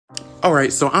All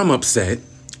right, so I'm upset,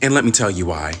 and let me tell you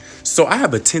why. So I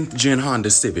have a 10th gen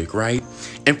Honda Civic, right?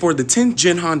 And for the 10th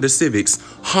gen Honda Civics,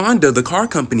 Honda, the car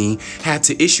company, had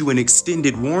to issue an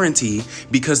extended warranty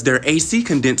because their AC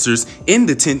condensers in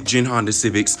the 10th gen Honda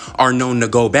Civics are known to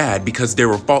go bad because they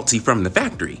were faulty from the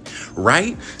factory,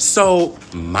 right? So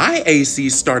my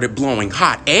AC started blowing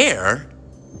hot air.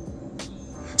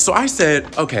 So I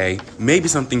said, okay, maybe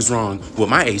something's wrong with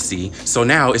my AC, so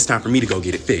now it's time for me to go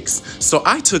get it fixed. So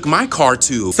I took my car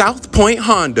to South Point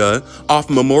Honda off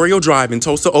Memorial Drive in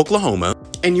Tulsa, Oklahoma.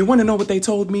 And you wanna know what they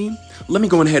told me? Let me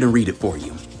go ahead and read it for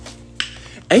you.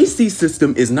 AC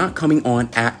system is not coming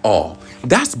on at all.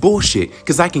 That's bullshit,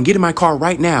 because I can get in my car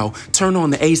right now, turn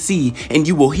on the AC, and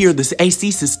you will hear this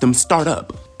AC system start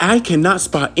up. I cannot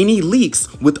spot any leaks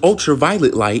with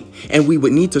ultraviolet light, and we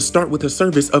would need to start with a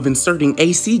service of inserting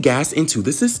AC gas into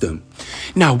the system.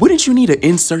 Now, wouldn't you need to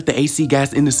insert the AC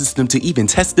gas in the system to even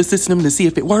test the system to see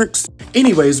if it works?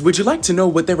 Anyways, would you like to know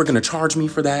what they were gonna charge me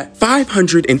for that?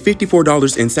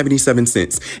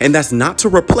 $554.77, and that's not to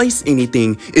replace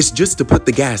anything, it's just to put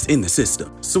the gas in the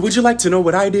system. So would you like to know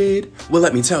what I did? Well,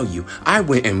 let me tell you, I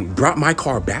went and brought my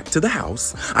car back to the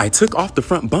house, I took off the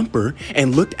front bumper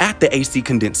and looked at the AC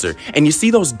condenser. And you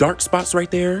see those dark spots right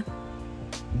there?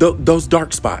 Those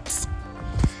dark spots.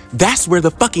 That's where the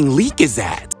fucking leak is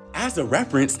at. As a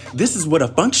reference, this is what a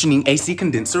functioning AC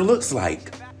condenser looks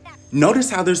like. Notice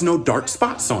how there's no dark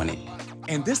spots on it.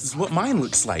 And this is what mine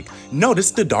looks like.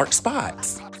 Notice the dark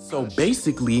spots. So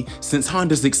basically, since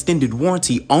Honda's extended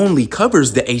warranty only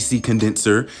covers the AC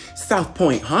condenser, South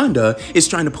Point Honda is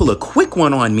trying to pull a quick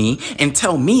one on me and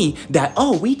tell me that,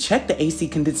 oh, we checked the AC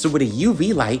condenser with a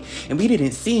UV light and we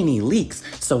didn't see any leaks.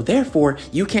 So therefore,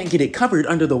 you can't get it covered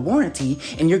under the warranty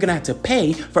and you're gonna have to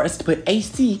pay for us to put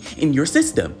AC in your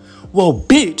system. Well,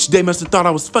 bitch, they must have thought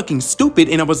I was fucking stupid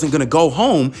and I wasn't gonna go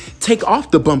home, take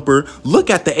off the bumper, look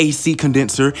at the AC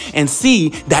condenser, and see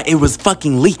that it was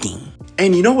fucking leaking.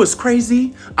 And you know what's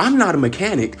crazy? I'm not a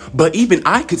mechanic, but even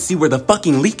I could see where the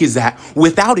fucking leak is at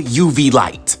without a UV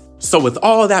light. So with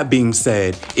all that being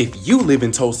said, if you live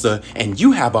in Tulsa and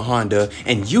you have a Honda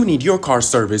and you need your car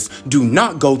service, do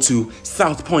not go to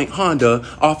South Point Honda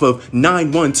off of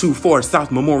 9124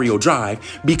 South Memorial Drive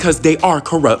because they are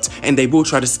corrupt and they will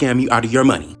try to scam you out of your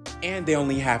money. And they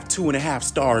only have 2.5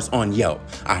 stars on Yelp.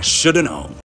 I shoulda known.